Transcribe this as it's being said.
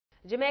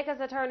Jamaica's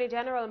Attorney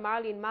General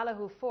Marlene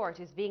Malahoo Fort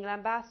is being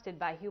lambasted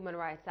by human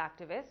rights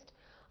activists.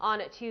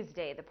 On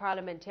Tuesday, the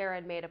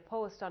parliamentarian made a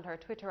post on her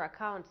Twitter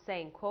account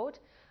saying, quote,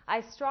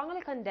 "I strongly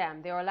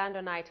condemn the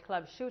Orlando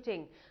nightclub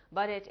shooting,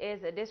 but it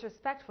is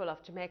disrespectful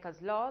of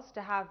Jamaica's laws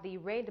to have the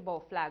rainbow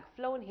flag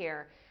flown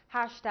here.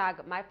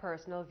 Hashtag my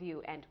personal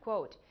view," end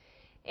quote.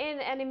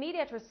 In an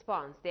immediate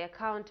response, the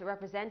account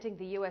representing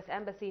the U.S.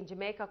 Embassy in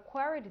Jamaica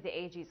queried the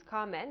AG's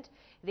comment.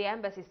 The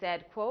embassy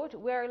said, quote,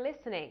 "We're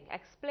listening.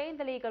 Explain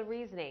the legal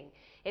reasoning.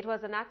 It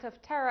was an act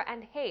of terror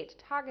and hate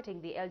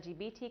targeting the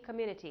LGBT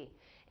community,"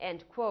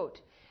 end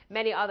quote.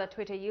 Many other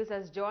Twitter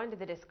users joined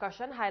the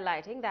discussion,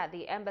 highlighting that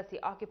the embassy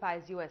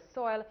occupies U.S.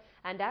 soil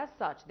and as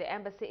such, the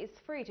embassy is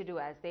free to do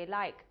as they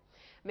like.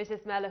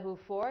 Mrs. Malahoo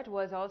Fort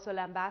was also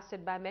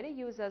lambasted by many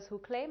users who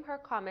claim her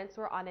comments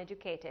were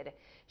uneducated.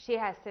 She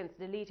has since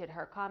deleted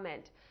her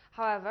comment.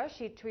 However,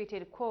 she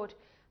tweeted, quote,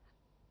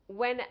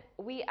 "When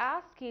we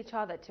ask each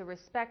other to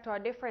respect our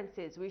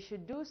differences, we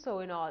should do so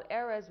in all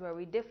areas where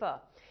we differ.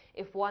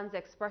 If one's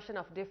expression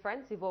of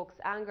difference evokes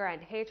anger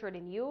and hatred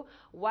in you,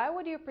 why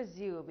would you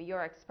presume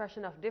your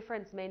expression of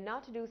difference may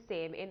not do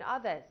same in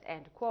others?"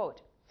 end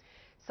quote.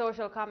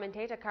 Social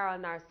commentator Carol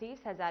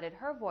Narcisse has added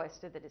her voice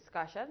to the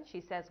discussion. She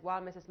says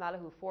while Mrs.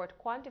 Malahoo Fort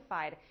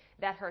quantified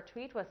that her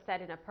tweet was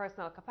said in a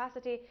personal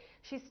capacity,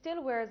 she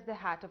still wears the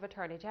hat of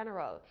Attorney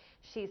General.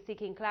 She's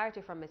seeking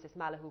clarity from Mrs.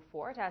 Malahoo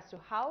Fort as to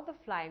how the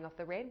flying of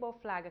the rainbow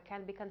flag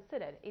can be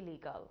considered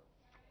illegal.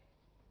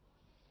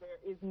 There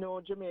is no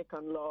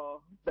Jamaican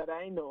law that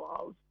I know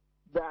of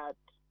that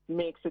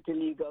makes it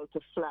illegal to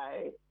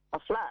fly a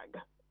flag.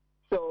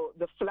 So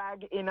the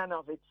flag in and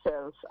of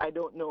itself, I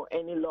don't know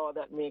any law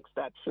that makes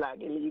that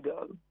flag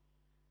illegal.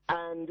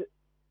 And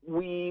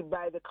we,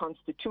 by the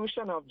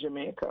Constitution of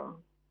Jamaica,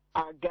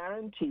 are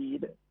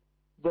guaranteed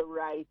the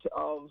right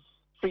of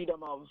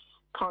freedom of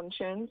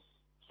conscience,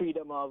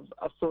 freedom of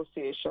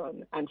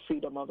association, and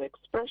freedom of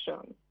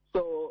expression.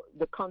 So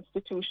the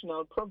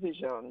constitutional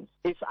provisions,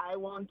 if I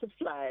want to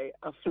fly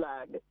a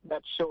flag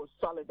that shows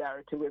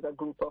solidarity with a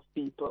group of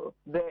people,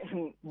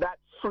 then that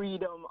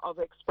freedom of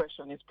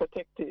expression is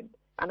protected.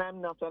 And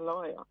I'm not a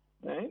lawyer,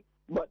 right?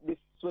 But this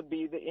would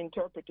be the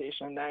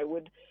interpretation I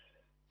would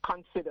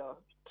consider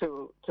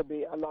to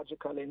be a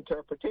logical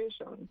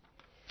interpretation.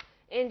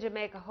 In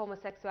Jamaica,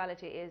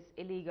 homosexuality is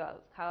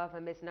illegal.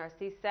 However, Ms.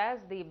 Narcisse says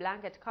the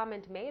blanket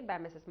comment made by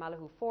Mrs.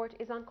 Malahoo Fort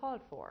is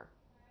uncalled for.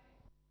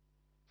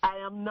 I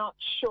am not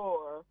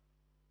sure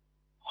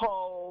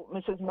how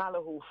Mrs.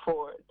 Malahoo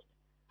Fort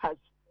has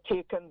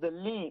taken the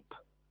leap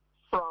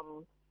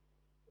from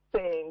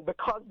saying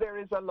because there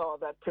is a law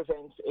that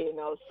prevents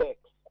anal sex,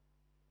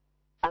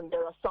 and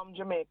there are some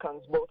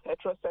Jamaicans, both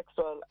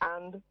heterosexual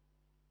and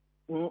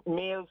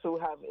males who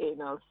have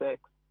anal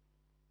sex,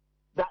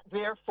 that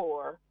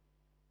therefore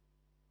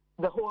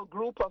the whole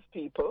group of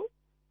people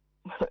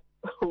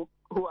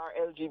who are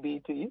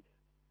LGBT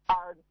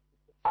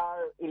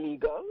are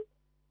illegal,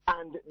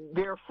 and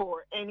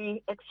therefore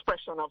any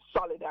expression of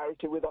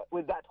solidarity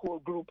with that whole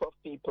group of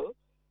people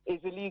is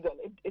illegal.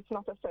 It's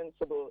not a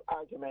sensible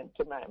argument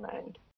to my mind.